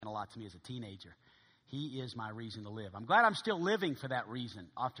lot to me as a teenager. He is my reason to live. I'm glad I'm still living for that reason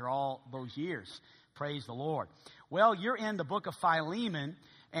after all those years. Praise the Lord. Well, you're in the book of Philemon,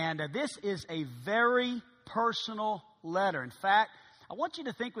 and this is a very personal letter. In fact, I want you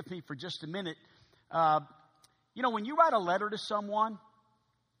to think with me for just a minute. When you write a letter to someone,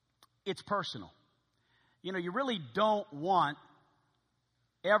 it's personal. You really don't want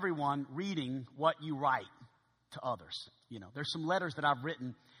everyone reading what you write to others. There's some letters that I've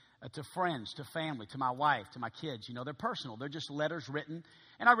written to friends, to family, to my wife, to my kids. They're personal. They're just letters written.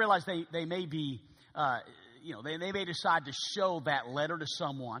 And I realize they may be, they may decide to show that letter to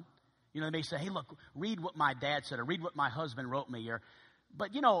someone. They may say, hey, look, read what my dad said or read what my husband wrote me. But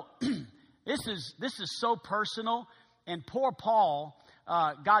this is so personal. And poor Paul,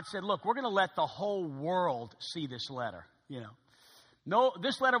 God said, look, we're going to let the whole world see this letter. No,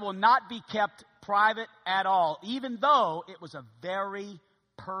 this letter will not be kept private at all, even though it was a very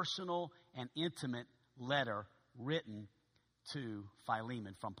personal and intimate letter written to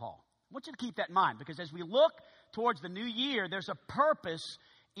Philemon from Paul. I want you to keep that in mind, because as we look towards the new year, there's a purpose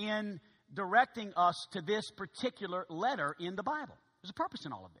in directing us to this particular letter in the Bible. There's a purpose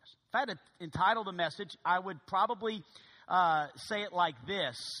in all of this. If I had to entitle the message, I would probably say it like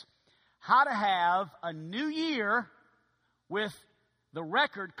this: how to have a new year with the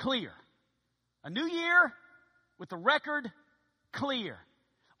record clear. A new year with the record clear.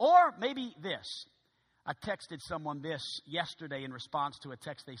 Or maybe this. I texted someone this yesterday in response to a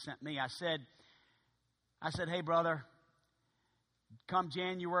text they sent me. I said, hey, brother, come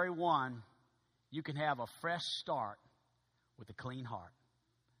January 1, you can have a fresh start with a clean heart.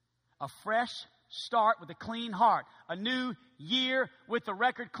 A fresh start with a clean heart. A new year with the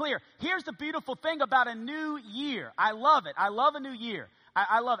record clear. Here's the beautiful thing about a new year. I love it. I love a new year.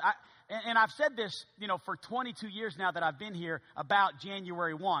 I love it. And I've said this, for 22 years now that I've been here about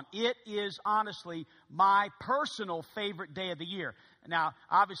January 1. It is honestly my personal favorite day of the year. Now,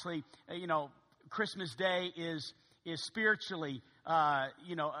 obviously, Christmas Day is spiritually,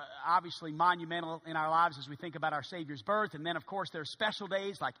 obviously monumental in our lives as we think about our Savior's birth. And then, of course, there's special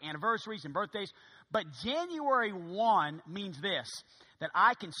days like anniversaries and birthdays. But January 1 means this, that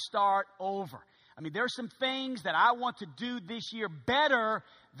I can start over. I mean, there's some things that I want to do this year better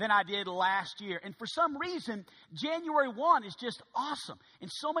than I did last year. And for some reason, January 1 is just awesome. In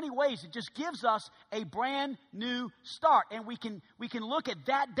so many ways, it just gives us a brand new start. And we can look at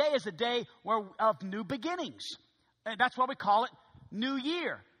that day as a day of new beginnings. And that's why we call it New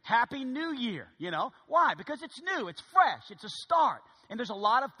Year. Happy New Year, Why? Because it's new, it's fresh, it's a start. And there's a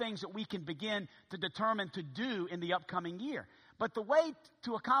lot of things that we can begin to determine to do in the upcoming year. But the way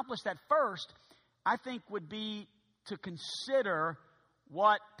to accomplish that first, I think, would be to consider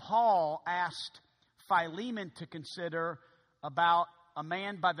what Paul asked Philemon to consider about a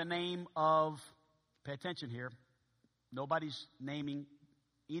man by the name of, pay attention here, nobody's naming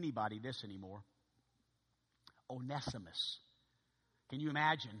anybody this anymore, Onesimus. Can you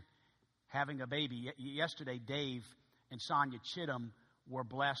imagine having a baby? Yesterday, Dave and Sonia Chittum were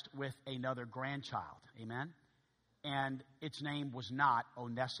blessed with another grandchild. Amen? And its name was not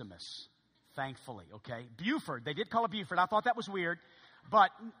Onesimus. Thankfully, okay? Buford. They did call it Buford. I thought that was weird.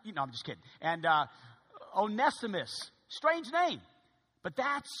 But, I'm just kidding. And Onesimus. Strange name. But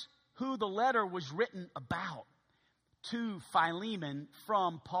that's who the letter was written about to Philemon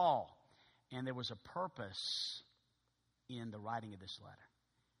from Paul. And there was a purpose in the writing of this letter.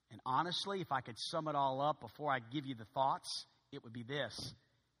 And honestly, if I could sum it all up before I give you the thoughts, it would be this.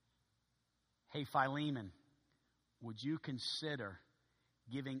 Hey, Philemon, would you consider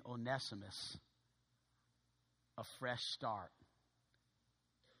giving Onesimus a fresh start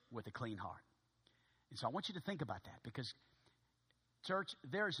with a clean heart? And so I want you to think about that, because, church,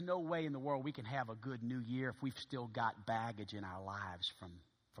 there's no way in the world we can have a good new year if we've still got baggage in our lives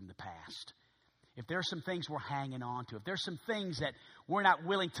from the past. If there's some things we're hanging on to, if there's some things that we're not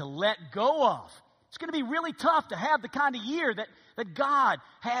willing to let go of, it's going to be really tough to have the kind of year that God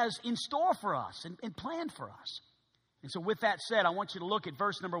has in store for us and planned for us. And so with that said, I want you to look at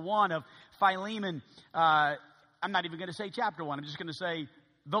verse number 1 of Philemon. I'm not even going to say chapter 1. I'm just going to say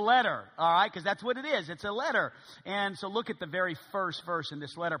the letter, all right? Because that's what it is. It's a letter. And so look at the very first verse in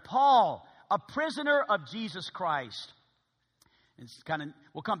this letter. Paul, a prisoner of Jesus Christ. It's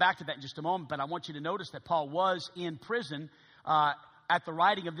we'll come back to that in just a moment, but I want you to notice that Paul was in prison at the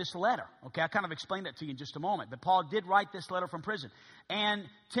writing of this letter. Okay, I kind of explained that to you in just a moment. But Paul did write this letter from prison. And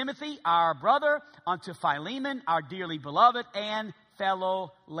Timothy, our brother, unto Philemon, our dearly beloved and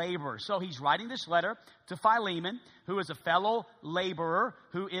fellow laborers. So he's writing this letter to Philemon, who is a fellow laborer,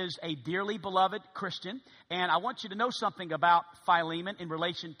 who is a dearly beloved Christian. And I want you to know something about Philemon in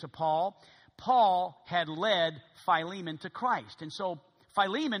relation to Paul. Paul had led Philemon to Christ. And so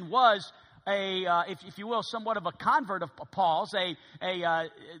Philemon was if you will, somewhat of a convert of Paul's, a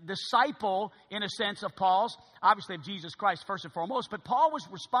disciple, in a sense, of Paul's, obviously of Jesus Christ first and foremost. But Paul was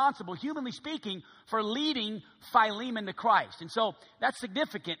responsible, humanly speaking, for leading Philemon to Christ. And so that's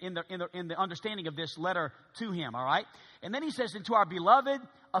significant in the understanding of this letter to him, all right? And then he says, and to our beloved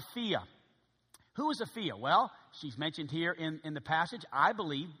Apphia. Who is Apphia? Well, she's mentioned here in the passage. I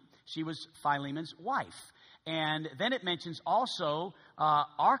believe she was Philemon's wife. And then it mentions also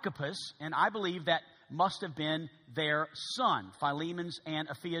Archippus, and I believe that must have been their son, Philemon's and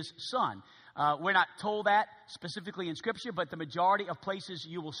Aphia's son. We're not told that specifically in Scripture, but the majority of places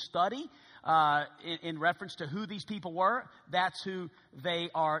you will study in reference to who these people were, that's who they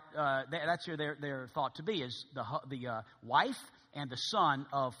are. That's who they're thought to be, is the wife and the son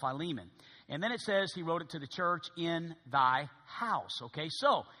of Philemon. And then it says he wrote it to the church in thy house. Okay,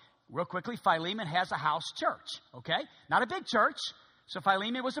 so real quickly, Philemon has a house church, okay? Not a big church. So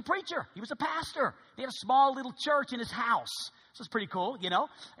Philemon was a preacher. He was a pastor. He had a small little church in his house. So it's pretty cool, you know,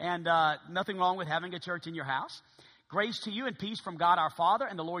 and nothing wrong with having a church in your house. Grace to you and peace from God our Father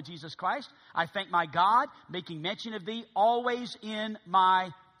and the Lord Jesus Christ. I thank my God, making mention of thee always in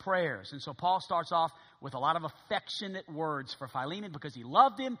my prayers. And so Paul starts off with a lot of affectionate words for Philemon because he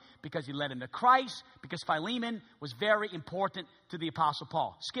loved him, because he led him to Christ, because Philemon was very important to the Apostle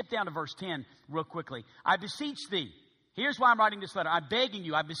Paul. Skip down to verse 10 real quickly. I beseech thee. Here's why I'm writing this letter. I'm begging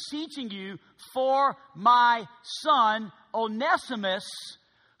you, I'm beseeching you for my son Onesimus,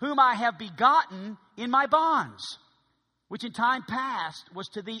 whom I have begotten in my bonds, which in time past was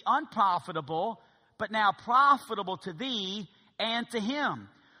to thee unprofitable, but now profitable to thee and to him,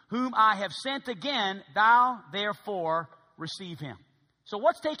 whom I have sent again, thou therefore receive him. So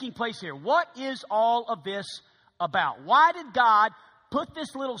what's taking place here? What is all of this about? Why did God put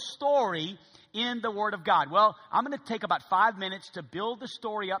this little story in the Word of God? Well, I'm going to take about 5 minutes to build the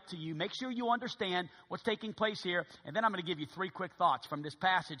story up to you. Make sure you understand what's taking place here. And then I'm going to give you 3 quick thoughts from this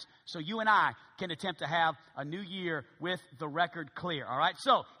passage so you and I can attempt to have a new year with the record clear. All right?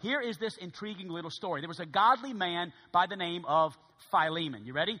 So here is this intriguing little story. There was a godly man by the name of Philemon.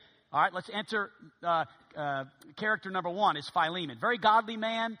 You ready? All right, let's enter character number 1 is Philemon. Very godly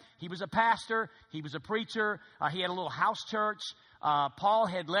man. He was a pastor. He was a preacher. He had a little house church. Paul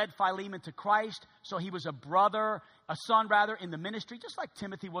had led Philemon to Christ, so he was a son in the ministry, just like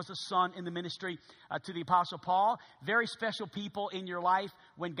Timothy was a son in the ministry to the Apostle Paul. Very special people in your life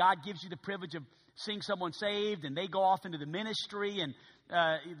when God gives you the privilege of seeing someone saved and they go off into the ministry and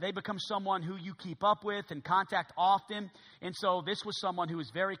they become someone who you keep up with and contact often. And so this was someone who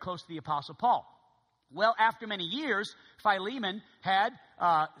was very close to the Apostle Paul. Well, after many years, Philemon had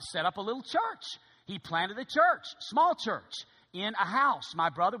set up a little church. He planted a church, small church, in a house. My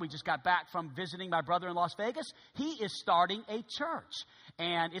brother, we just got back from visiting my brother in Las Vegas. He is starting a church.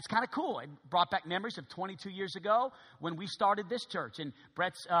 And it's kind of cool. It brought back memories of 22 years ago when we started this church. And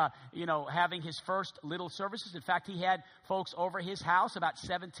Brett's, having his first little services. In fact, he had folks over his house, about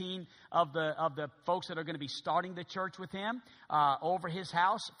 17 of the folks that are going to be starting the church with him, over his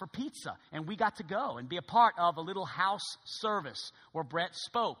house for pizza. And we got to go and be a part of a little house service where Brett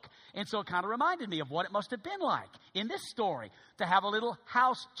spoke. And so it kind of reminded me of what it must have been like in this story to have a little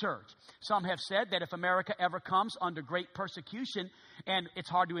house church. Some have said that if America ever comes under great persecution, and it's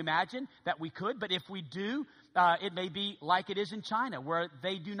hard to imagine that we could, but if we do, it may be like it is in China, where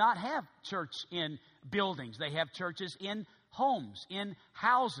they do not have church in buildings. They have churches in homes, in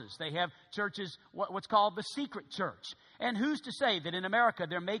houses. They have churches, what's called the secret church. And who's to say that in America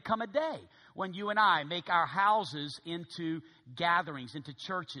there may come a day when you and I make our houses into gatherings, into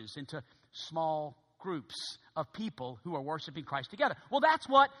churches, into small groups of people who are worshiping Christ together. Well, that's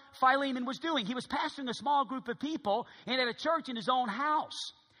what Philemon was doing. He was pastoring a small group of people and had a church in his own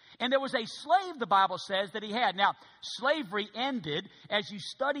house. And there was a slave, the Bible says, that he had. Now, slavery ended. As you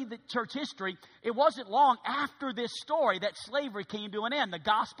study the church history, it wasn't long after this story that slavery came to an end. The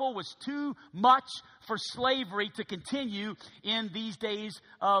gospel was too much for slavery to continue in these days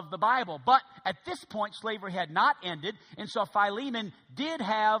of the Bible. But at this point, slavery had not ended. And so Philemon did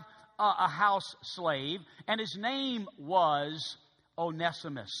have a house slave, and his name was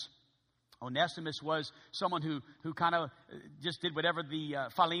Onesimus. Onesimus was someone who kind of just did whatever the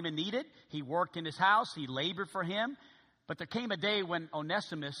Philemon needed. He worked in his house. He labored for him. But there came a day when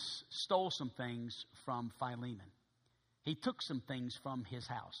Onesimus stole some things from Philemon. he took some things from his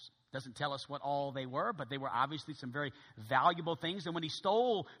house. Doesn't tell us what all they were, but they were obviously some very valuable things. And when he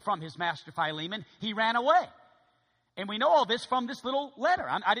stole from his master Philemon, he ran away. And we know all this from this little letter.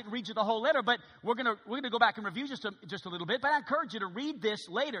 I didn't read you the whole letter, but we're gonna go back and review just a little bit. But I encourage you to read this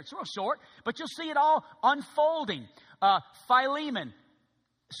later. It's real short, but you'll see it all unfolding. Philemon,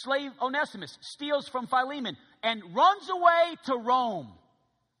 slave Onesimus, steals from Philemon and runs away to Rome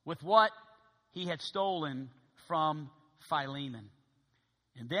with what he had stolen from Philemon.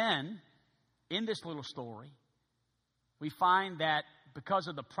 And then, in this little story, we find that because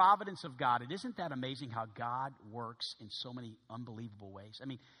of the providence of God, it isn't that amazing how God works in so many unbelievable ways. I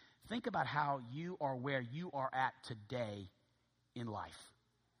mean, think about how you are where you are at today in life.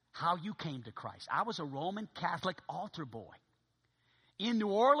 How you came to Christ. I was a Roman Catholic altar boy in New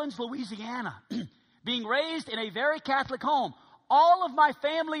Orleans, Louisiana, being raised in a very Catholic home. All of my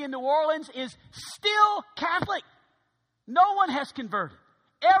family in New Orleans is still Catholic. No one has converted.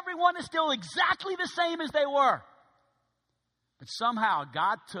 Everyone is still exactly the same as they were. But somehow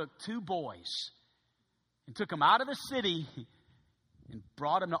God took two boys and took them out of the city and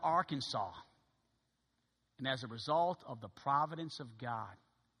brought them to Arkansas. And as a result of the providence of God,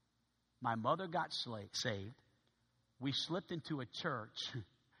 my mother got saved. We slipped into a church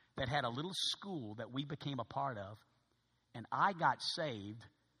that had a little school that we became a part of. And I got saved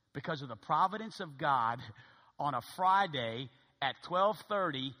because of the providence of God on a Friday at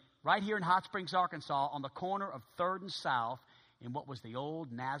 12:30 right here in Hot Springs, Arkansas, on the corner of 3rd and South in what was the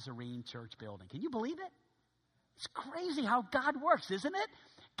old Nazarene church building. Can you believe it? It's crazy how God works, isn't it?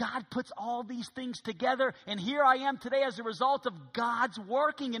 God puts all these things together, and here I am today as a result of God's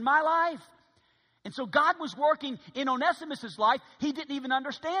working in my life. And so God was working in Onesimus' life. He didn't even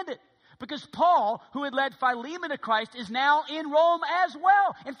understand it. Because Paul, who had led Philemon to Christ, is now in Rome as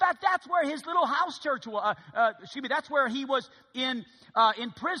well. In fact, that's where his little house church was. That's where he was in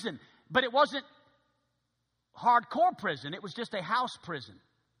prison. But it wasn't hardcore prison. It was just a house prison.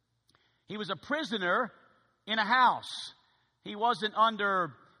 He was a prisoner in a house. He wasn't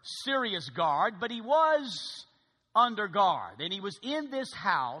under serious guard, but he was under guard. And he was in this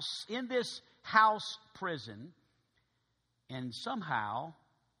house prison. And somehow,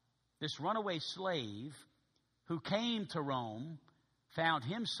 this runaway slave who came to Rome found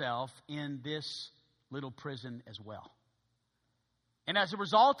himself in this little prison as well. And as a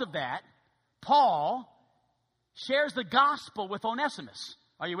result of that, Paul shares the gospel with Onesimus.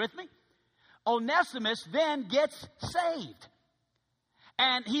 Are you with me? Onesimus then gets saved.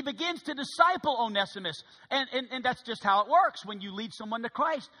 And he begins to disciple Onesimus. And that's just how it works. When you lead someone to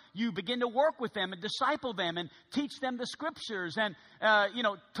Christ, you begin to work with them and disciple them and teach them the scriptures and,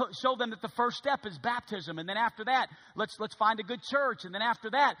 show them that the first step is baptism. And then after that, let's find a good church. And then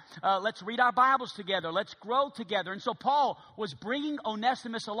after that, let's read our Bibles together. Let's grow together. And so Paul was bringing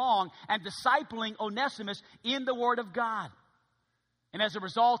Onesimus along and discipling Onesimus in the Word of God. And as a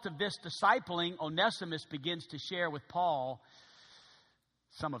result of this discipling, Onesimus begins to share with Paul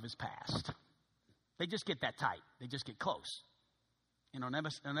some of his past. They just get that tight. They just get close. And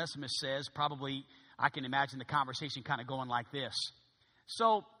Onesimus says, probably, I can imagine the conversation kind of going like this.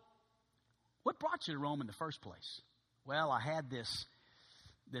 So, what brought you to Rome in the first place? Well, I had this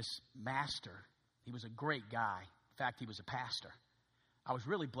master. He was a great guy. In fact, he was a pastor. I was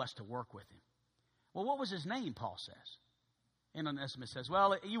really blessed to work with him. Well, what was his name, Paul says? And Onesimus says,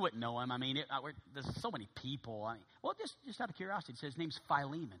 well, you wouldn't know him. I mean, there's so many people. Well, just out of curiosity, it says his name's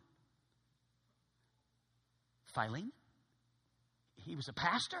Philemon. Philemon? He was a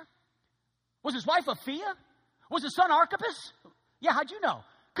pastor? Was his wife Apphia? Was his son Archippus? Yeah, how'd you know?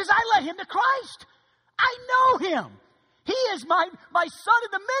 Because I led him to Christ. I know him. He is my son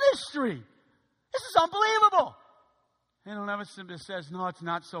in the ministry. This is unbelievable. And Onesimus says, no, it's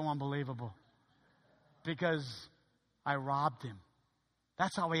not so unbelievable. Because I robbed him.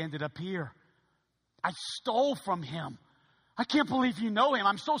 That's how I ended up here. I stole from him. I can't believe you know him.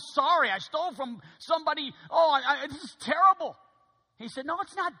 I'm so sorry. I stole from somebody. This is terrible. He said, no,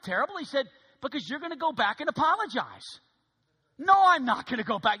 it's not terrible. He said, because you're going to go back and apologize. No, I'm not going to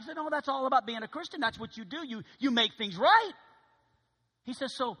go back. He said, no, that's all about being a Christian. That's what you do. You make things right. He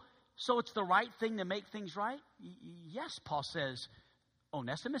says, so it's the right thing to make things right? Yes, Paul says,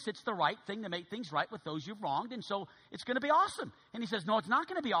 Onesimus, it's the right thing to make things right with those you've wronged, and so it's going to be awesome. And he says, no, it's not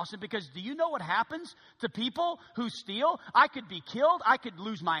going to be awesome, because do you know what happens to people who steal? I could be killed. I could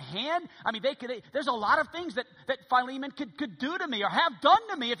lose my hand. I mean, there's a lot of things that Philemon could do to me or have done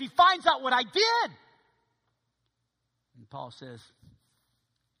to me if he finds out what I did. And Paul says,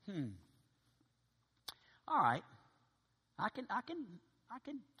 all right, I can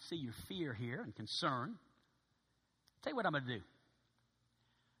see your fear here and concern. Tell you what I'm going to do.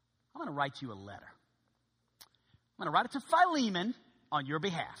 I'm going to write you a letter. I'm going to write it to Philemon on your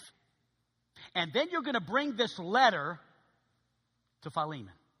behalf. And then you're going to bring this letter to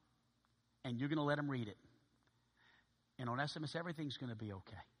Philemon. And you're going to let him read it. And Onesimus, everything's going to be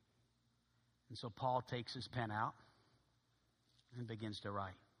okay. And so Paul takes his pen out and begins to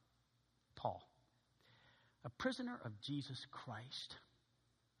write. Paul, a prisoner of Jesus Christ,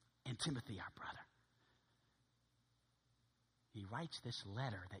 and Timothy, our brother. He writes this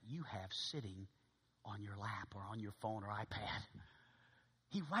letter that you have sitting on your lap or on your phone or iPad.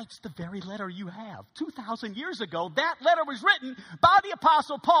 He writes the very letter you have. 2,000 years ago, that letter was written by the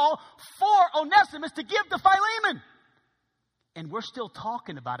Apostle Paul for Onesimus to give to Philemon. And we're still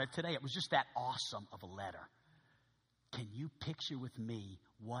talking about it today. It was just that awesome of a letter. Can you picture with me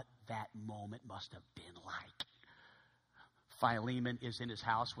what that moment must have been like? Philemon is in his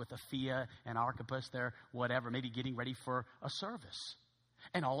house with Apphia and Archippus there, whatever, maybe getting ready for a service.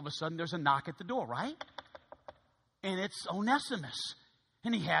 And all of a sudden there's a knock at the door, right? And it's Onesimus.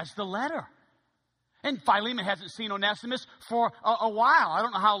 And he has the letter. And Philemon hasn't seen Onesimus for a while. I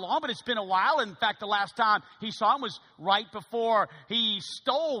don't know how long, but it's been a while. In fact, the last time he saw him was right before he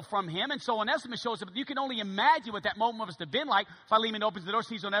stole from him. And so Onesimus shows up. You can only imagine what that moment must have been like. Philemon opens the door,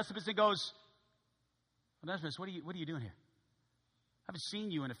 sees Onesimus, and goes, Onesimus, what are you doing here? I haven't seen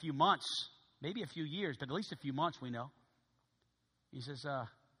you in a few months, maybe a few years, but at least a few months we know. He says,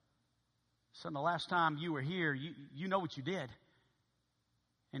 son, the last time you were here, you know what you did.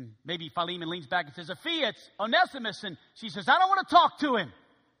 And maybe Philemon leans back and says, Apphia, it's Onesimus. And she says, I don't want to talk to him.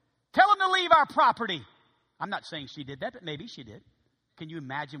 Tell him to leave our property. I'm not saying she did that, but maybe she did. Can you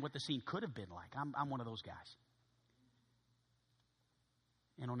imagine what the scene could have been like? I'm one of those guys.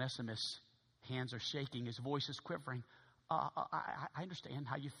 And Onesimus' hands are shaking. His voice is quivering. I understand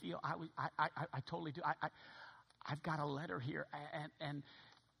how you feel. I totally do. I've got a letter here, and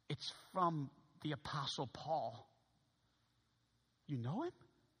it's from the Apostle Paul. You know him?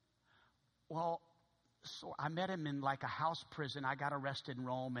 Well, so I met him in like a house prison. I got arrested in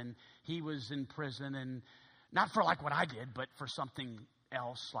Rome, and he was in prison, and not for like what I did, but for something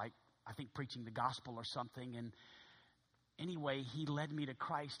else, like I think preaching the gospel or something. And anyway, he led me to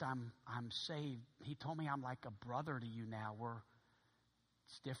Christ. I'm saved. He told me I'm like a brother to you now.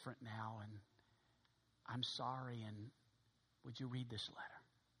 It's different now, and I'm sorry. And would you read this letter?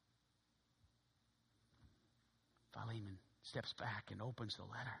 Philemon steps back and opens the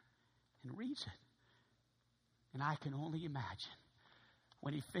letter and reads it. And I can only imagine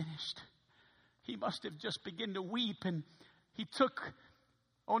when he finished, he must have just begun to weep. And he took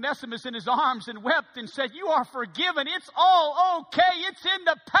Onesimus in his arms and wept and said, you are forgiven. It's all okay. It's in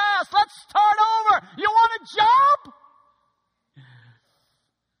the past. Let's start over. You want a job?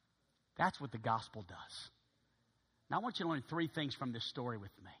 That's what the gospel does. Now I want you to learn three things from this story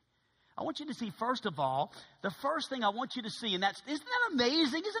with me. I want you to see, first of all, the first thing I want you to see, and isn't that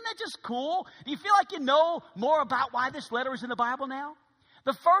amazing? Isn't that just cool? Do you feel like you know more about why this letter is in the Bible now?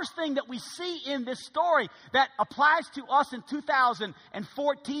 The first thing that we see in this story that applies to us in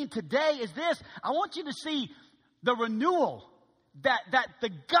 2014 today is this. I want you to see the renewal that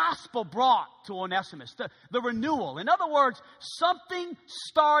the gospel brought to Onesimus. The renewal. In other words, something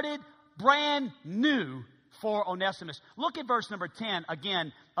started brand new for Onesimus. Look at verse number 10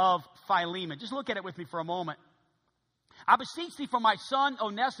 again of Philemon. Just look at it with me for a moment. I beseech thee for my son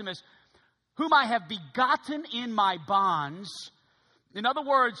Onesimus, whom I have begotten in my bonds. In other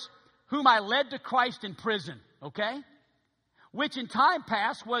words, whom I led to Christ in prison. Okay? Which in time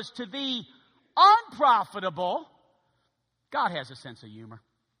past was to thee unprofitable. God has a sense of humor.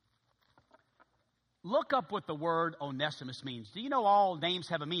 Look up what the word Onesimus means. Do you know all names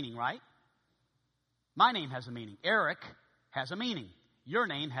have a meaning, right? My name has a meaning. Eric has a meaning. Your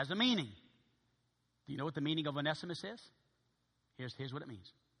name has a meaning. Do you know what the meaning of Onesimus is? Here's what it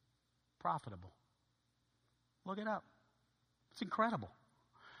means. Profitable. Look it up. It's incredible.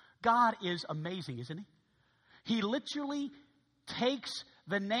 God is amazing, isn't he? He literally takes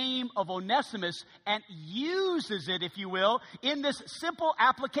the name of Onesimus and uses it, if you will, in this simple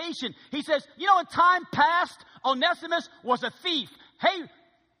application. He says, you know, in time past, Onesimus was a thief. Hey,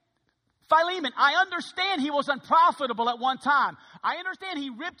 Philemon, I understand he was unprofitable at one time. I understand he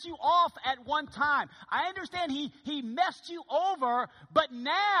ripped you off at one time. I understand he messed you over, but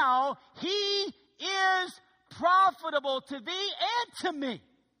now he is profitable to thee and to me.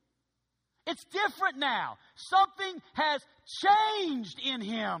 It's different now. Something has changed in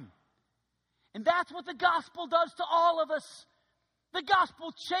him. And that's what the gospel does to all of us. The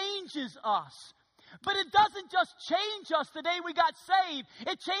gospel changes us. But it doesn't just change us the day we got saved.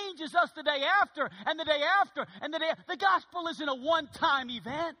 It changes us the day after, and the day after, and the day after. The gospel isn't a one-time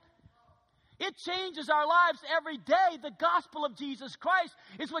event. It changes our lives every day. The gospel of Jesus Christ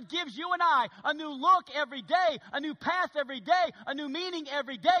is what gives you and I a new look every day, a new path every day, a new meaning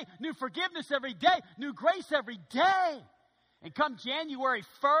every day, new forgiveness every day, new grace every day. And come January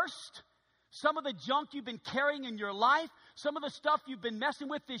 1st, some of the junk you've been carrying in your life, some of the stuff you've been messing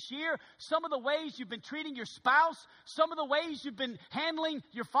with this year, some of the ways you've been treating your spouse, some of the ways you've been handling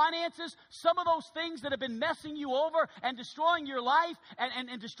your finances, some of those things that have been messing you over and destroying your life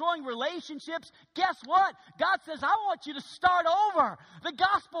and destroying relationships, guess what? God says, I want you to start over. The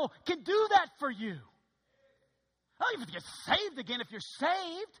gospel can do that for you. I don't even get saved again if you're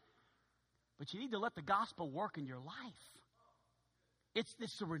saved, but you need to let the gospel work in your life. It's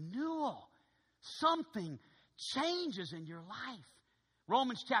a renewal. Something changes in your life.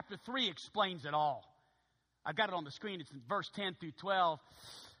 Romans chapter 3 explains it all. I've got it on the screen. It's in verse 10 through 12.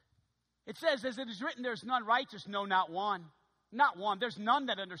 It says, as it is written, there's none righteous, no, not one. Not one. There's none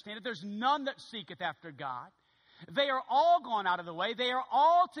that understand it. There's none that seeketh after God. They are all gone out of the way. They are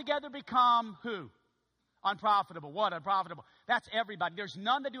all together become who? Unprofitable. What? Unprofitable. That's everybody. There's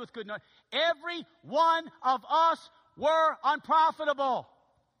none that doeth good. No. Every one of us were unprofitable.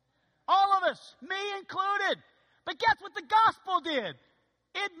 All of us, me included. But guess what the gospel did?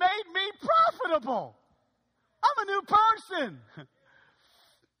 It made me profitable. I'm a new person.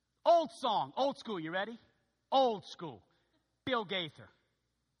 Old song, old school, you ready? Old school. Bill Gaither.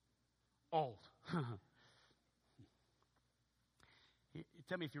 Old.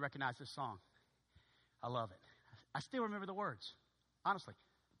 Tell me if you recognize this song. I love it. I still remember the words. Honestly,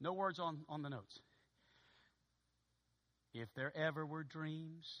 no words on the notes. If there ever were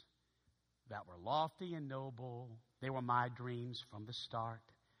dreams that were lofty and noble, they were my dreams from the start.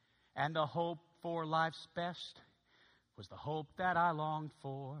 And the hope for life's best was the hope that I longed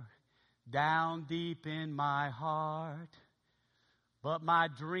for down deep in my heart. But my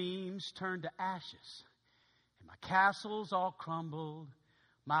dreams turned to ashes, and my castles all crumbled.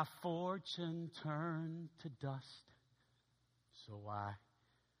 My fortune turned to dust. So I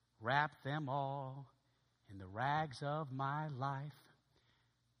wrapped them all in the rags of my life,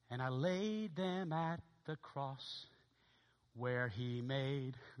 and I laid them at the cross where He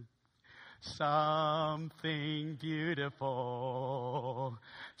made something beautiful,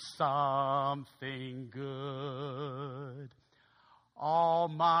 something good. All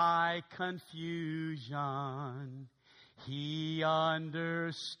my confusion He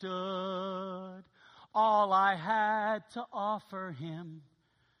understood. All I had to offer Him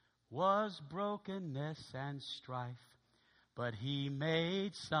was brokenness and strife, but He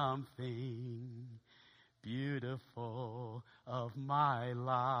made something beautiful of my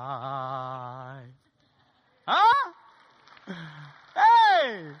life. Huh?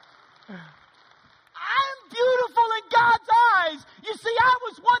 Hey! I'm beautiful in God's eyes. You see, I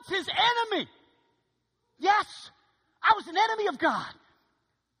was once His enemy. Yes, I was an enemy of God.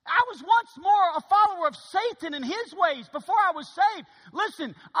 I was once more a follower of Satan and his ways before I was saved.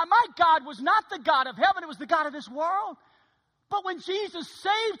 Listen, my God was not the God of heaven. It was the God of this world. But when Jesus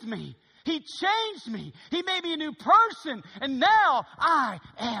saved me, He changed me. He made me a new person. And now I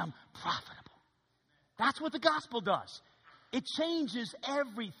am profitable. That's what the gospel does. It changes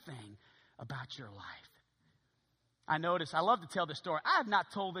everything about your life. I love to tell this story. I have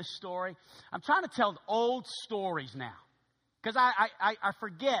not told this story. I'm trying to tell old stories now. Because I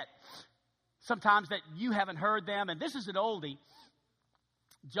forget sometimes that you haven't heard them. And this is an oldie.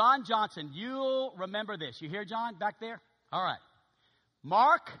 John Johnson, you'll remember this. You hear John back there? All right.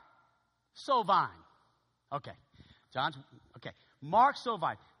 Mark Sovine. Okay. Mark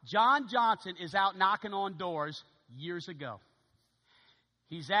Sovine. John Johnson is out knocking on doors years ago.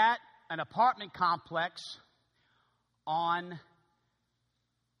 He's at an apartment complex on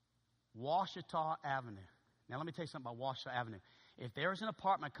Ouachita Avenue. Now, let me tell you something about Ouachita Avenue. If there's an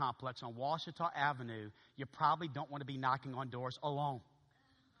apartment complex on Ouachita Avenue, you probably don't want to be knocking on doors alone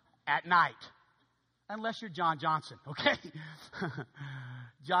at night. Unless you're John Johnson, okay?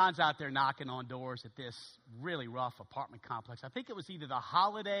 John's out there knocking on doors at this really rough apartment complex. I think it was either the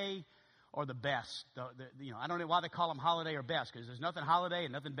Holiday or the Best. I don't know why they call them Holiday or Best, because there's nothing Holiday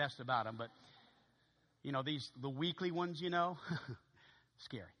and nothing Best about them. But, the weekly ones,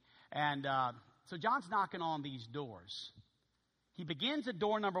 scary. And so John's knocking on these doors. He begins at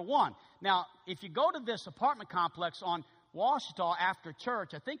door number 1. Now, if you go to this apartment complex on Ouachita after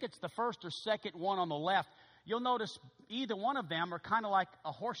church, I think it's the first or second one on the left, you'll notice either one of them are kind of like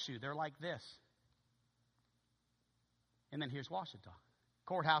a horseshoe. They're like this. And then here's Ouachita.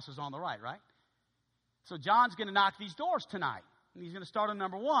 Courthouse is on the right? So John's going to knock these doors tonight. And he's going to start on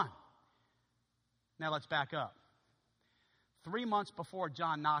number 1. Now let's back up. 3 months before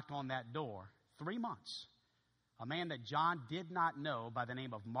John knocked on that door, 3 months, a man that John did not know by the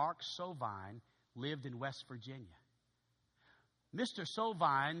name of Mark Sovine lived in West Virginia. Mr.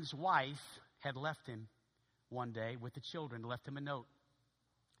 Sovine's wife had left him one day with the children, left him a note,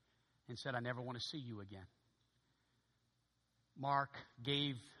 and said, "I never want to see you again." Mark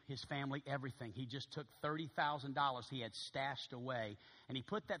gave his family everything. He just took $30,000 he had stashed away, and he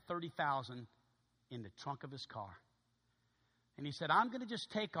put that $30,000 in the trunk of his car. And he said, "I'm going to just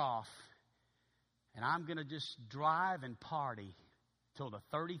take off, and I'm going to just drive and party till the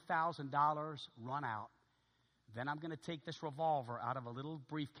 $30,000 run out. Then I'm going to take this revolver out of a little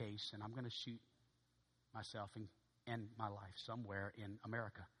briefcase, and I'm going to shoot myself and end my life somewhere in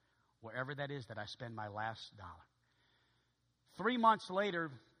America, wherever that is that I spend my last dollar." 3 months later,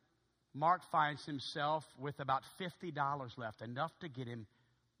 Mark finds himself with about $50 left, enough to get him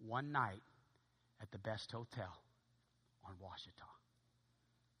one night at the best hotel on Ouachita,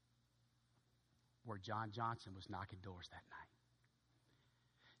 where John Johnson was knocking doors that night.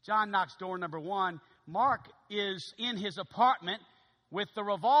 John knocks door number 1. Mark is in his apartment with the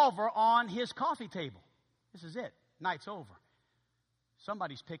revolver on his coffee table. This is it. Night's over.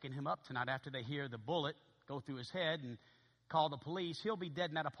 Somebody's picking him up tonight after they hear the bullet go through his head and call the police. He'll be dead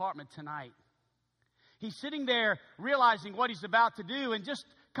in that apartment tonight. He's sitting there realizing what he's about to do and just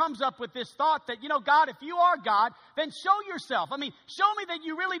comes up with this thought that, God, if you are God, then show yourself. Show me that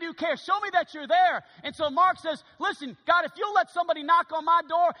you really do care. Show me that you're there. And so Mark says, "Listen, God, if you'll let somebody knock on my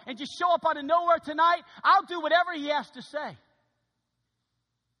door and just show up out of nowhere tonight, I'll do whatever he has to say."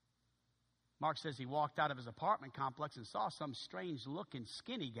 Mark says he walked out of his apartment complex and saw some strange-looking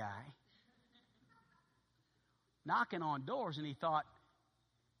skinny guy knocking on doors, and he thought,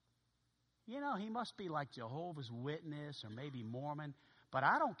 he must be like Jehovah's Witness or maybe Mormon, but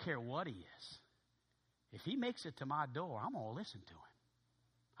I don't care what he is. If he makes it to my door, I'm going to listen to him.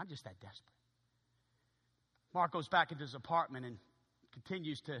 I'm just that desperate. Mark goes back into his apartment and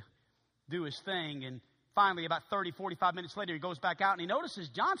continues to do his thing, and finally, about 30, 45 minutes later, he goes back out, and he notices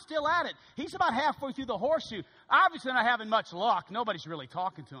John's still at it. He's about halfway through the horseshoe. Obviously not having much luck. Nobody's really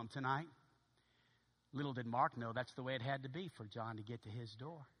talking to him tonight. Little did Mark know that's the way it had to be for John to get to his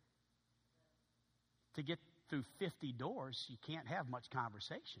door. To get through 50 doors, you can't have much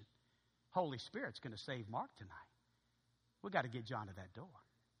conversation. Holy Spirit's going to save Mark tonight. We've got to get John to that door.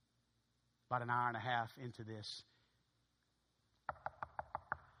 About an hour and a half into this,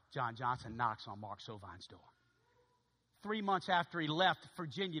 John Johnson knocks on Mark Sovine's door. 3 months after he left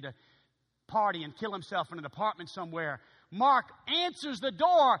Virginia to party and kill himself in an apartment somewhere, Mark answers the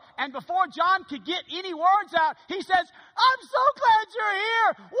door, and before John could get any words out, he says, "I'm so glad you're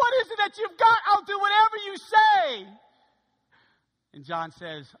here. What is it that you've got? I'll do whatever you say." And John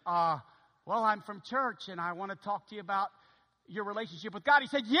says, "Well, I'm from church, and I want to talk to you about your relationship with God." He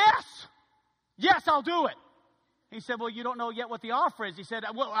said, Yes, I'll do it." He said, "Well, you don't know yet what the offer is." He said,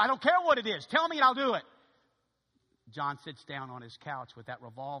 "Well, I don't care what it is. Tell me and I'll do it." John sits down on his couch with that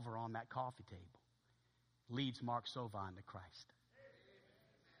revolver on that coffee table, leads Mark Sovine to Christ.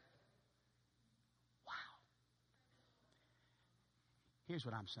 Wow. Here's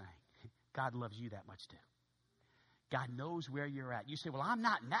what I'm saying. God loves you that much too. God knows where you're at. You say, "Well, I'm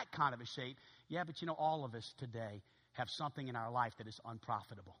not in that kind of a shape." Yeah, but all of us today have something in our life that is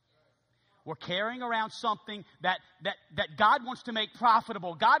unprofitable. We're carrying around something that God wants to make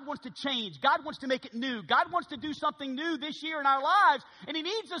profitable. God wants to change. God wants to make it new. God wants to do something new this year in our lives. And He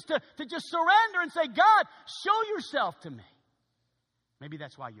needs us to just surrender and say, "God, show yourself to me." Maybe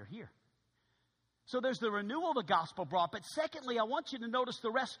that's why you're here. So there's the renewal the gospel brought. But secondly, I want you to notice the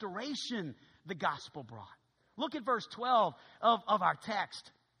restoration the gospel brought. Look at verse 12 of our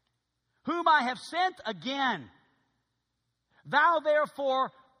text. "Whom I have sent again, thou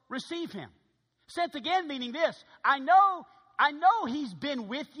therefore receive him." Sent again meaning this: I know he's been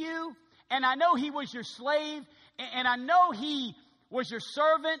with you, and I know he was your slave, and I know he was your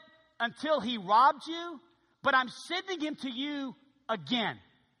servant until he robbed you, but I'm sending him to you again.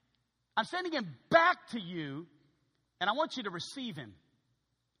 I'm sending him back to you, and I want you to receive him.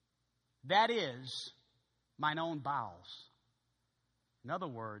 That is mine own bowels. In other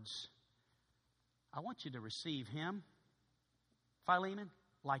words, I want you to receive him, Philemon,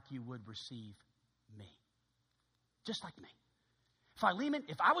 like you would receive me. Just like me. Philemon,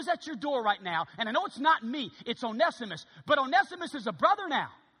 if I was at your door right now, and I know it's not me, it's Onesimus, but Onesimus is a brother now.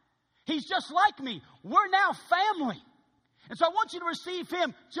 He's just like me. We're now family. And so I want you to receive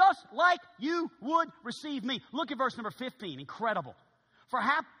him just like you would receive me. Look at verse number 15. Incredible.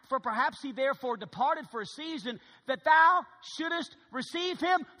 For perhaps he therefore departed for a season, that thou shouldest receive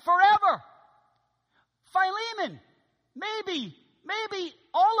him forever. Philemon, maybe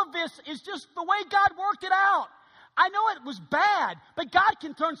all of this is just the way God worked it out. I know it was bad, but God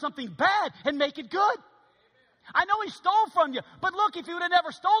can turn something bad and make it good. I know he stole from you, but look, if he would have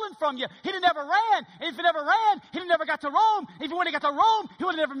never stolen from you, he'd have never ran. And if he never ran, he'd have never got to Rome. If he wouldn't have got to Rome, he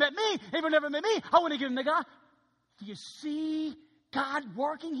would have never met me. If he would have never met me, I wouldn't have given him to God. Do you see God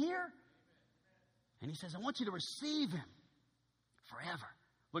working here? And he says, I want you to receive him forever.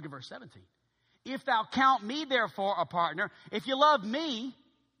 Look at verse 17. If thou count me therefore a partner, if you love me,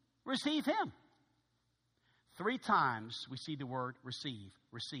 receive him. 3 times we see the word receive,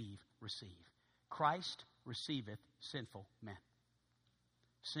 receive, receive. Christ receiveth sinful men.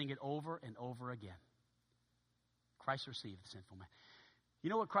 Sing it over and over again. Christ receiveth sinful men. You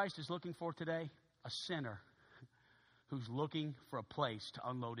know what Christ is looking for today? A sinner who's looking for a place to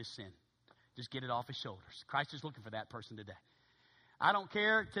unload his sin. Just get it off his shoulders. Christ is looking for that person today. I don't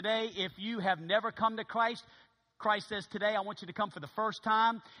care today if you have never come to Christ. Christ says today, I want you to come for the first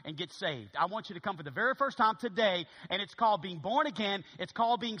time and get saved. I want you to come for the very first time today, and it's called being born again. It's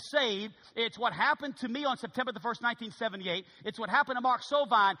called being saved. It's what happened to me on September the 1st, 1978. It's what happened to Mark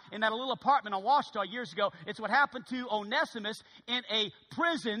Sovine in that little apartment on Washita years ago. It's what happened to Onesimus in a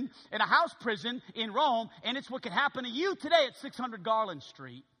prison, in a house prison in Rome, and it's what can happen to you today at 600 Garland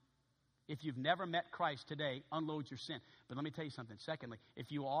Street. If you've never met Christ today, unload your sin. But let me tell you something. Secondly,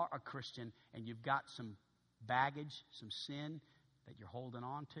 if you are a Christian and you've got some baggage, some sin that you're holding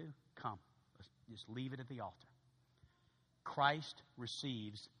on to, come. Let's just leave it at the altar. Christ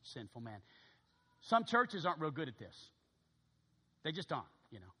receives sinful man. Some churches aren't real good at this. They just aren't,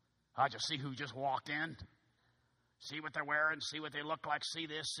 I just see who just walked in. See what they're wearing, see what they look like, see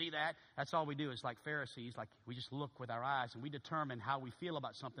this, see that. That's all we do is like Pharisees, like we just look with our eyes and we determine how we feel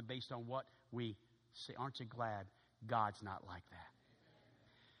about something based on what we see. Aren't you glad God's not like that?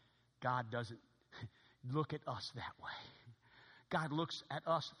 God doesn't look at us that way. God looks at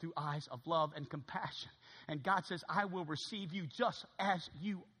us through eyes of love and compassion. And God says, I will receive you just as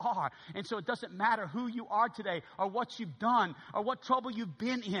you are. And so it doesn't matter who you are today or what you've done or what trouble you've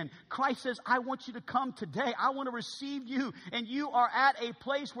been in. Christ says, I want you to come today. I want to receive you. And you are at a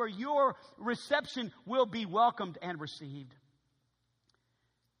place where your reception will be welcomed and received.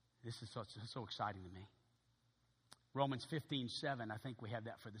 This is so exciting to me. Romans 15:7, I think we have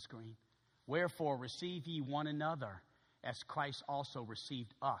that for the screen. Wherefore receive ye one another, as Christ also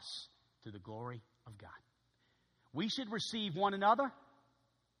received us to the glory of God. We should receive one another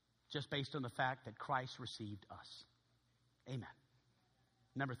just based on the fact that Christ received us. Amen.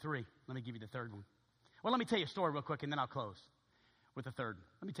 Number 3, let me give you the third one. Well, let me tell you a story real quick, and then I'll close with the third one.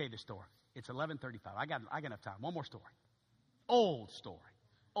 Let me tell you this story. It's 11:35. I got enough time. One more story. Old story.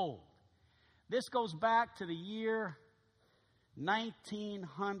 Old. This goes back to the year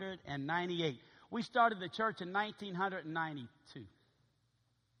 1998. We started the church in 1992.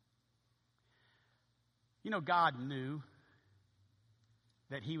 God knew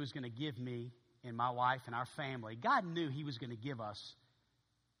that he was going to give me and my wife and our family. God knew he was going to give us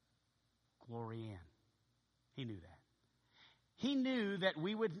Glory Ann. He knew that. He knew that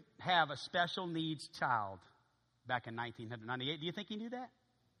we would have a special needs child back in 1998. Do you think he knew that?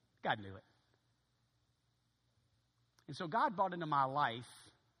 God knew it. And so God brought into my life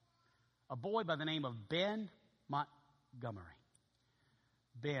a boy by the name of Ben Montgomery.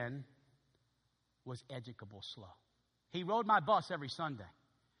 Ben was educable slow. He rode my bus every Sunday.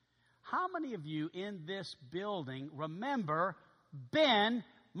 How many of you in this building remember Ben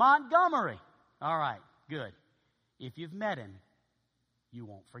Montgomery? All right, good. If you've met him, you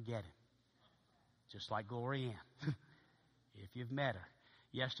won't forget him. Just like Glory Ann. If you've met her.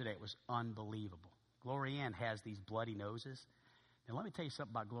 Yesterday it was unbelievable. Glory Ann has these bloody noses. Now let me tell you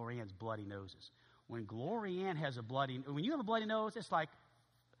something about Glory Ann's bloody noses. When Glory Ann has when you have a bloody nose, it's like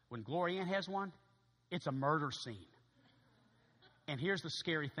when Glory Ann has one, it's a murder scene. And here's the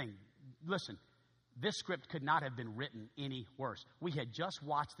scary thing. Listen, this script could not have been written any worse. We had just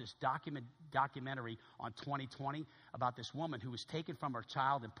watched this documentary on 2020 about this woman who was taken from her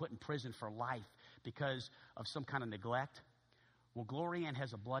child and put in prison for life because of some kind of neglect. Well, Glory Ann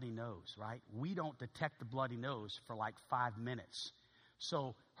has a bloody nose, right? We don't detect the bloody nose for like 5 minutes.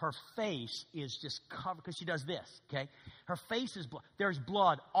 So her face is just covered, because she does this, okay? Her face is blood. There's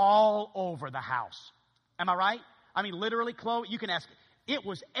blood all over the house. Am I right? I mean, literally, Chloe, you can ask. It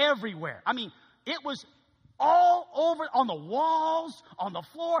was everywhere. I mean, it was all over, on the walls, on the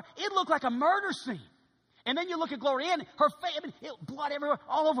floor. It looked like a murder scene. And then you look at Glory Ann, her face, blood everywhere,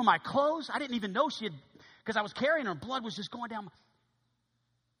 all over my clothes. I didn't even know she had, because I was carrying her, blood was just going down.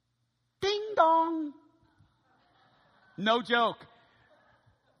 Ding dong. No joke.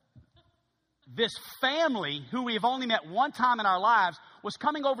 This family, who we have only met one time in our lives, was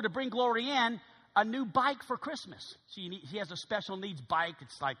coming over to bring Glory Ann a new bike for Christmas. She has a special needs bike.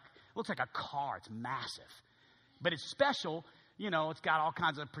 It's like, looks like a car. It's massive. But it's special. You know, it's got all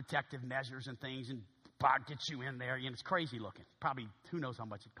kinds of protective measures and things, and gets you in there. And it's crazy looking. Probably, who knows how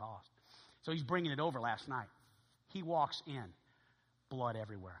much it cost. So he's bringing it over last night. He walks in. Blood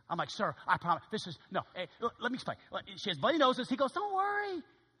everywhere. I'm like, sir, I promise. Hey, let me explain. She has bloody noses. He goes, don't worry.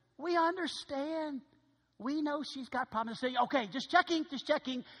 We understand. We know she's got problems. Say, okay, just checking.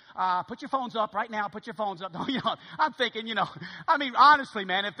 Put your phones up right now. Put your phones up. I'm thinking, honestly,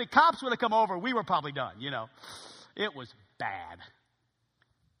 man, if the cops would have come over, we were probably done, It was bad.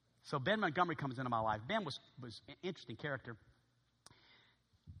 So Ben Montgomery comes into my life. Ben was an interesting character.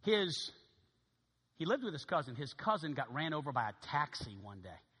 He lived with his cousin. His cousin got ran over by a taxi one day.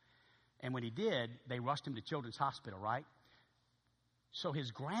 And when he did, they rushed him to Children's Hospital, right? So his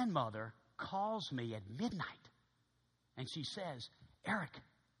grandmother calls me at midnight. And she says, Eric,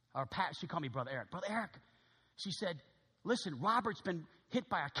 or Pat, she called me Brother Eric. Brother Eric, she said, listen, Robert's been hit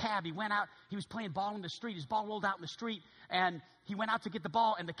by a cab. He went out. He was playing ball in the street. His ball rolled out in the street. And he went out to get the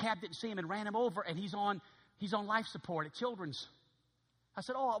ball, and the cab didn't see him and ran him over. And he's on life support at Children's. I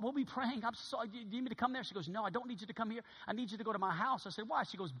said, oh, we'll be praying. I'm sorry. Do you need me to come there? She goes, no, I don't need you to come here. I need you to go to my house. I said, why?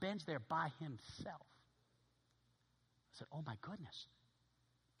 She goes, Ben's there by himself. I said, oh, my goodness.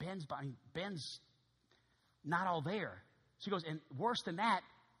 Ben's not all there. She goes, and worse than that,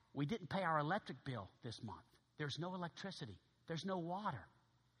 we didn't pay our electric bill this month. There's no electricity. There's no water.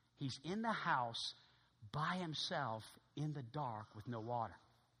 He's in the house by himself in the dark with no water.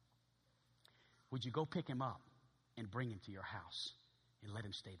 Would you go pick him up and bring him to your house and let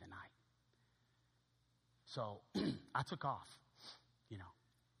him stay the night? So I took off,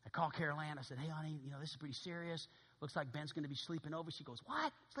 I called Carol Ann. I said, hey, honey, this is pretty serious. Looks like Ben's going to be sleeping over. She goes,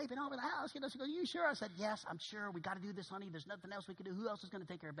 what? Sleeping over the house? She goes, you sure? I said, yes, I'm sure. We got to do this, honey. There's nothing else we can do. Who else is going to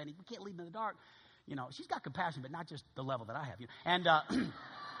take care of Benny? We can't leave him in the dark. She's got compassion, but not just the level that I have. And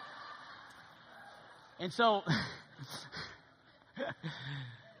and so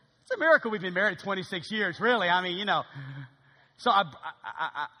it's a miracle we've been married 26 years, really. So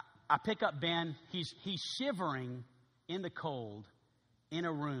I pick up Ben. He's shivering in the cold in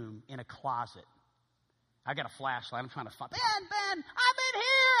a room in a closet. I got a flashlight. I'm trying to find Ben, I'm in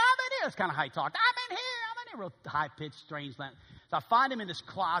here. It's kind of high talk. I'm in here. Real high-pitched, strange. So I find him in this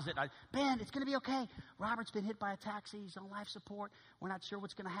closet. Ben, it's going to be okay. Robert's been hit by a taxi. He's on life support. We're not sure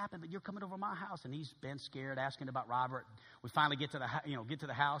what's going to happen, but you're coming over to my house. And he's been scared, asking about Robert. We finally get to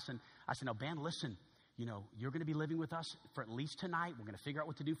the house, and I said, no, Ben, listen. You're going to be living with us for at least tonight. We're going to figure out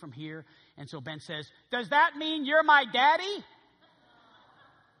what to do from here. And so Ben says, does that mean you're my daddy?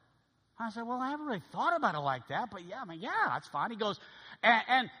 I said, well, I haven't really thought about it like that, but yeah, that's fine. He goes,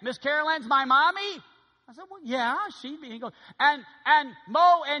 and Miss Carol Ann's my mommy? I said, well, yeah, he goes, and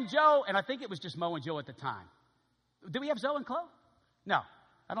Mo and Joe, and I think it was just Mo and Joe at the time. Did we have Zoe and Chloe? No,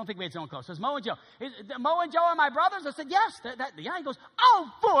 I don't think we had Zoe and Chloe. So it's Mo and Joe. Mo and Joe are my brothers? I said, yes. Yeah, he goes,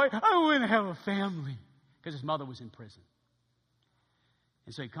 oh, boy, I want to have a family. Because his mother was in prison.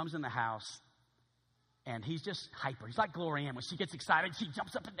 And so he comes in the house, and he's just hyper. He's like Gloria Ann. When she gets excited, she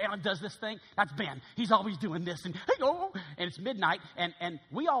jumps up and down and does this thing. That's Ben. He's always doing this. And it's midnight. And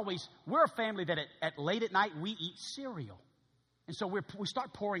we're a family that at late at night, we eat cereal. And so we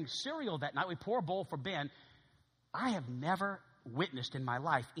start pouring cereal that night. We pour a bowl for Ben. I have never witnessed in my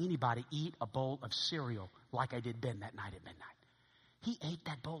life anybody eat a bowl of cereal like I did Ben that night at midnight. He ate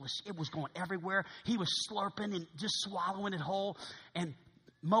that bowl. It was going everywhere. He was slurping and just swallowing it whole. And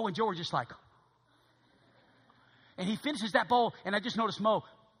Mo and Joe were just like, and he finishes that bowl, and I just noticed Mo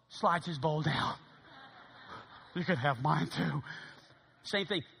slides his bowl down. You could have mine too. Same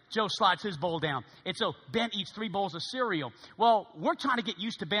thing. Joe slides his bowl down. And so Ben eats 3 bowls of cereal. Well, we're trying to get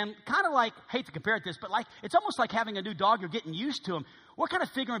used to Ben. Kind of like, hate to compare it to this, but it's almost like having a new dog. You're getting used to him. We're kind of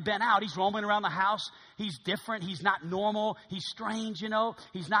figuring Ben out. He's roaming around the house. He's different. He's not normal. He's strange,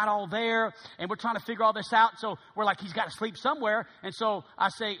 He's not all there. And we're trying to figure all this out. So we're like, he's got to sleep somewhere. And so I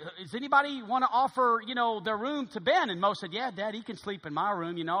say, does anybody want to offer, their room to Ben? And Mo said, yeah, Dad, he can sleep in my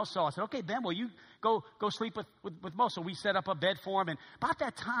room, So I said, okay, Ben, will you go sleep with Mo? So we set up a bed for him. And about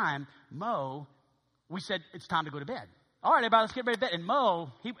that time, Mo, we said, it's time to go to bed. All right, everybody, let's get ready to bed. And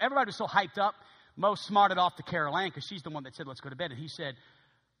Mo, everybody was so hyped up. Mo smarted off to Carol Ann because she's the one that said, let's go to bed. And he said,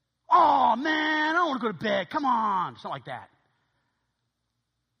 oh, man, I don't want to go to bed. Come on. Something like that.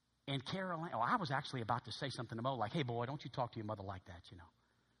 And Carol Ann, I was actually about to say something to Mo like, hey, boy, don't you talk to your mother like that,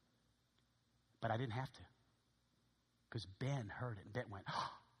 But I didn't have to because Ben heard it. And Ben went, oh,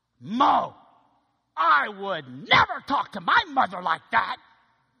 Mo, I would never talk to my mother like that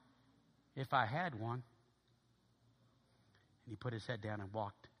if I had one. And he put his head down and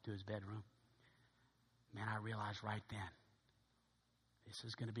walked to his bedroom. Man, I realized right then, this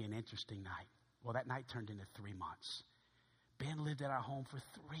is going to be an interesting night. Well, that night turned into 3 months. Ben lived at our home for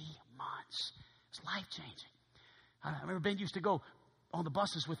 3 months. It was life-changing. I remember Ben used to go on the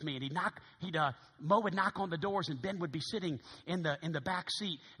buses with me, and Mo would knock on the doors, and Ben would be sitting in the back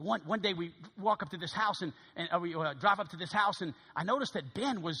seat. One day we walk up to this house, and we drive up to this house, and I noticed that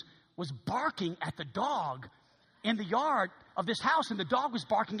Ben was barking at the dog in the yard of this house, and the dog was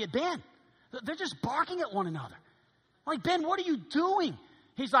barking at Ben. They're just barking at one another. I'm like, Ben, what are you doing?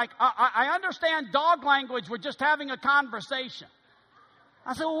 He's like, I understand dog language. We're just having a conversation.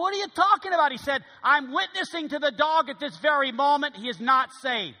 I said, well, what are you talking about? He said, I'm witnessing to the dog at this very moment. He is not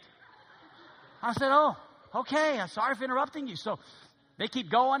saved. I said, oh, okay. I'm sorry for interrupting you. So they keep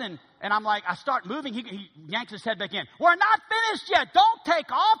going, and I'm like, I start moving. He yanks his head back in. We're not finished yet. Don't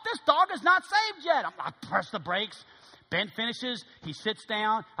take off. This dog is not saved yet. I press the brakes. Ben finishes. He sits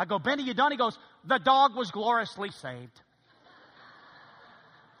down. I go, Ben, are you done? He goes, the dog was gloriously saved.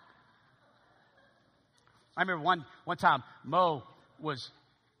 I remember one time Mo was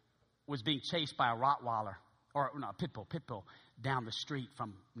being chased by a Rottweiler, or no, a pit bull down the street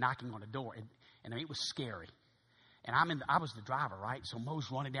from knocking on a door, and I mean, it was scary. And I was the driver, right? So Mo's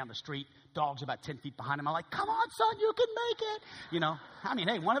running down the street, dog's about 10 feet behind him. I'm like, come on, son, you can make it. You know, I mean,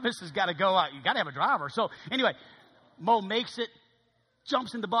 hey, one of us has got to go out. You got to have a driver. So anyway, Mo makes it,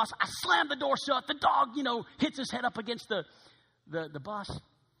 jumps in the bus. I slam the door shut. The dog, hits his head up against the bus,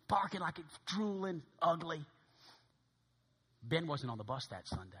 barking like it's drooling, ugly. Ben wasn't on the bus that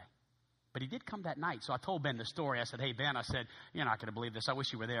Sunday, but he did come that night. So I told Ben the story. I said, hey, Ben, you're not going to believe this. I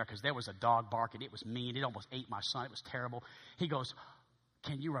wish you were there, because there was a dog barking. It was mean. It almost ate my son. It was terrible. He goes,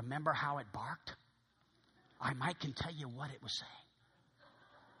 can you remember how it barked? I can tell you what it was saying.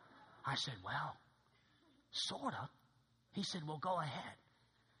 I said, well, sort of. He said, well, go ahead.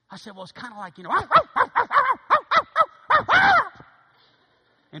 I said, well, it's kind of like,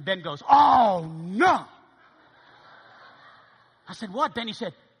 and Ben goes, oh, no. I said, what, Ben? He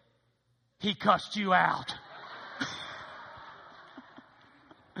said, he cussed you out.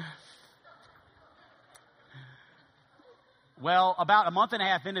 Well, about a month and a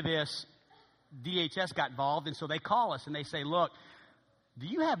half into this, DHS got involved, and so they call us, and they say, look, do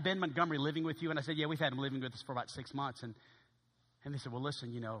you have Ben Montgomery living with you? And I said, yeah, we've had him living with us for about 6 months. And they said, well,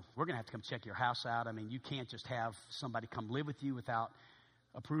 listen, we're going to have to come check your house out. I mean, you can't just have somebody come live with you without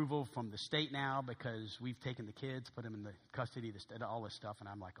approval from the state now, because we've taken the kids, put them in the custody of the state, all this stuff. And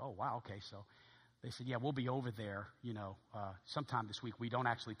I'm like, oh, wow, okay. So they said, yeah, we'll be over there, sometime this week. We don't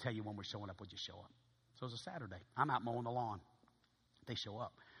actually tell you when we're showing up. We'll just show up. So it was a Saturday. I'm out mowing the lawn. They show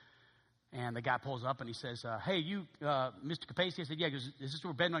up. And the guy pulls up and he says, hey, you, Mr. Capacey? I said, yeah. He goes, is this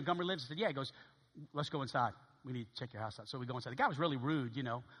where Ben Montgomery lives? I said, yeah. He goes, let's go inside. We need to check your house out. So we go inside. The guy was really rude,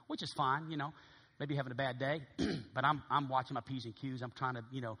 which is fine, maybe having a bad day. But I'm watching my P's and Q's. I'm trying to,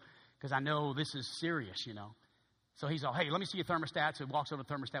 because I know this is serious, So he's all, hey, let me see your thermostat. So he walks over to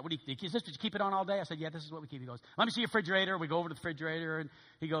the thermostat. Is this, did you keep it on all day? I said, yeah, this is what we keep. He goes, let me see your refrigerator. We go over to the refrigerator, and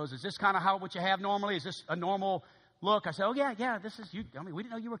he goes, is this kind of what you have normally? Is this a normal look? I said, oh, yeah, this is you. I mean, we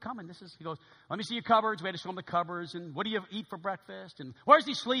didn't know you were coming. He goes, let me see your cupboards. We had to show him the cupboards. And what do you eat for breakfast? And where's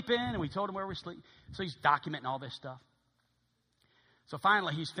he sleeping? And we told him where we sleep. So he's documenting all this stuff. So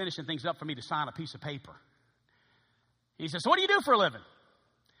finally, he's finishing things up for me to sign a piece of paper. He says, so what do you do for a living?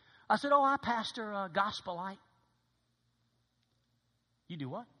 I said, oh, I pastor a gospel light. You do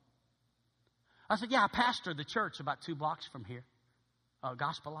what? I said, yeah, I pastor the church about 2 blocks from here.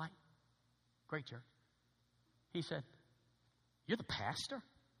 Gospel light. Great church. He said, you're the pastor?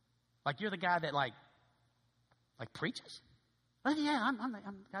 Like you're the guy that like preaches? I said, yeah, I'm the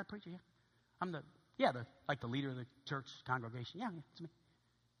guy that preaches, yeah. I'm the leader of the church congregation. Yeah, it's me.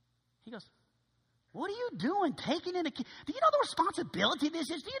 He goes, what are you doing taking in a kid? Do you know the responsibility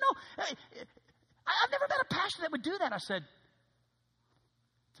this is? Do you know? I've never met a pastor that would do that. I said,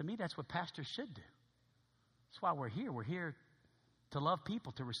 to me, that's what pastors should do. That's why we're here. We're here to love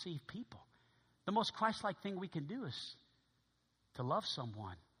people, to receive people. The most Christ-like thing we can do is to love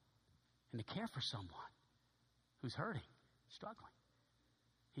someone and to care for someone who's hurting, struggling.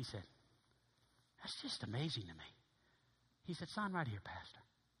 He said, that's just amazing to me. He said, sign right here, Pastor.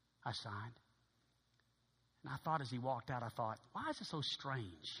 I signed. And I thought as he walked out, why is it so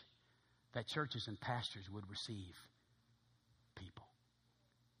strange that churches and pastors would receive people?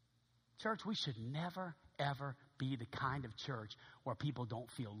 Church, we should never, ever be the kind of church where people don't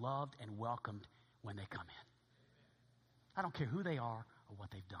feel loved and welcomed when they come in. I don't care who they are or what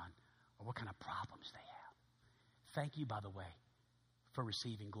they've done or what kind of problems they have. Thank you, by the way, for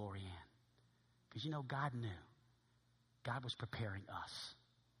receiving Glory Ann. Because you know, God knew. God was preparing us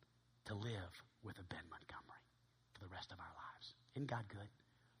to live with a Ben Montgomery for the rest of our lives. Isn't God good?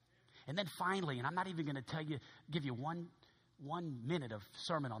 And then finally, and I'm not even going to give you one minute of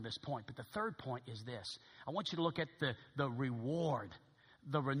sermon on this point, but the third point is this. I want you to look at the reward,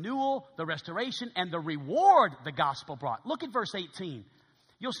 the renewal, the restoration, and the reward the gospel brought. Look at verse 18.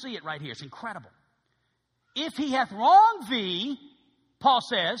 You'll see it right here. It's incredible. If he hath wronged thee, Paul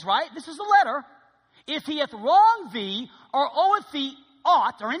says, right? This is the letter. If he hath wronged thee or oweth thee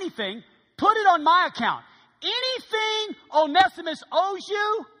aught or anything, put it on my account. Anything Onesimus owes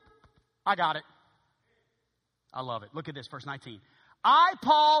you, I got it. I love it. Look at this, verse 19. I,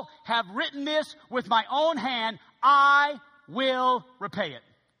 Paul, have written this with my own hand. I will repay it.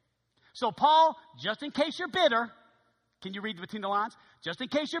 So Paul, just in case you're bitter, can you read between the lines? Just in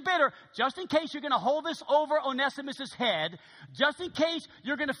case you're bitter, just in case you're going to hold this over Onesimus' head, just in case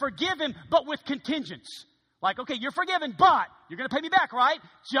you're going to forgive him, but with contingents. Like, okay, you're forgiven, but you're going to pay me back, right?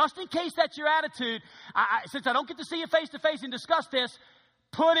 Just in case that's your attitude, since I don't get to see you face to face and discuss this,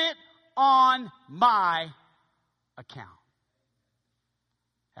 put it on my account.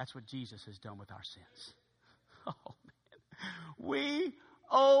 That's what Jesus has done with our sins. Oh, man. We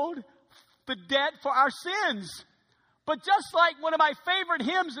owed the debt for our sins. But just like one of my favorite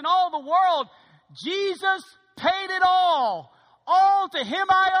hymns in all the world, Jesus paid it all. All to him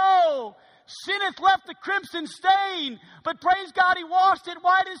I owe. Sin hath left the crimson stain, but praise God, he washed it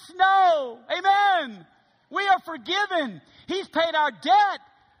white as snow. Amen. We are forgiven. He's paid our debt.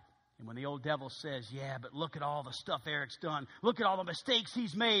 And when the old devil says, yeah, but look at all the stuff Eric's done. Look at all the mistakes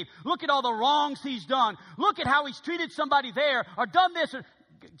he's made. Look at all the wrongs he's done. Look at how he's treated somebody there or done this.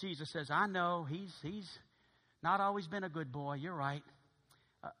 Jesus says, I know he's not always been a good boy. You're right.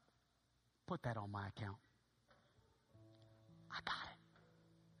 Put that on my account. I got it.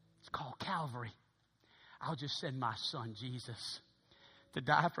 It's called Calvary. I'll just send my son, Jesus, to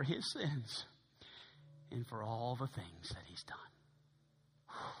die for his sins and for all the things that he's done.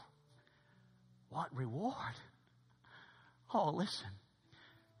 What reward? Oh, listen.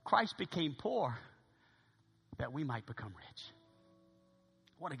 Christ became poor that we might become rich.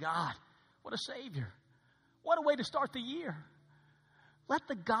 What a God. What a Savior. What a way to start the year. Let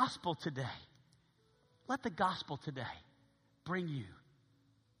the gospel today bring you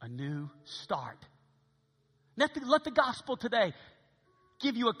a new start. Let the gospel today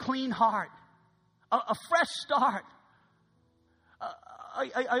give you a clean heart, a fresh start,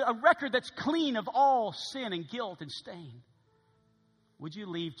 a record that's clean of all sin and guilt and stain. Would you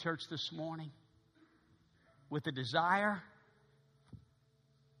leave church this morning with a desire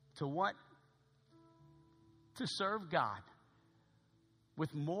to serve God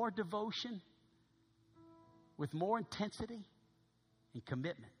with more devotion, with more intensity and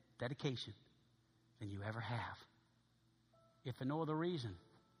commitment, dedication than you ever have? If for no other reason,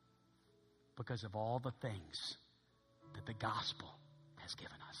 because of all the things that the gospel has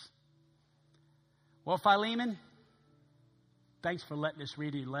given us. Well, Philemon, thanks for letting us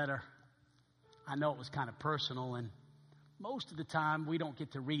read your letter. I know it was kind of personal, and most of the time we don't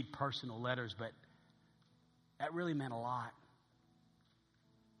get to read personal letters, but that really meant a lot.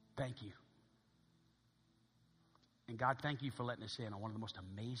 Thank you. And God, thank you for letting us in on one of the most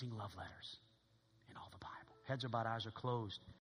amazing love letters in all the Bible. Heads are bowed, eyes are closed.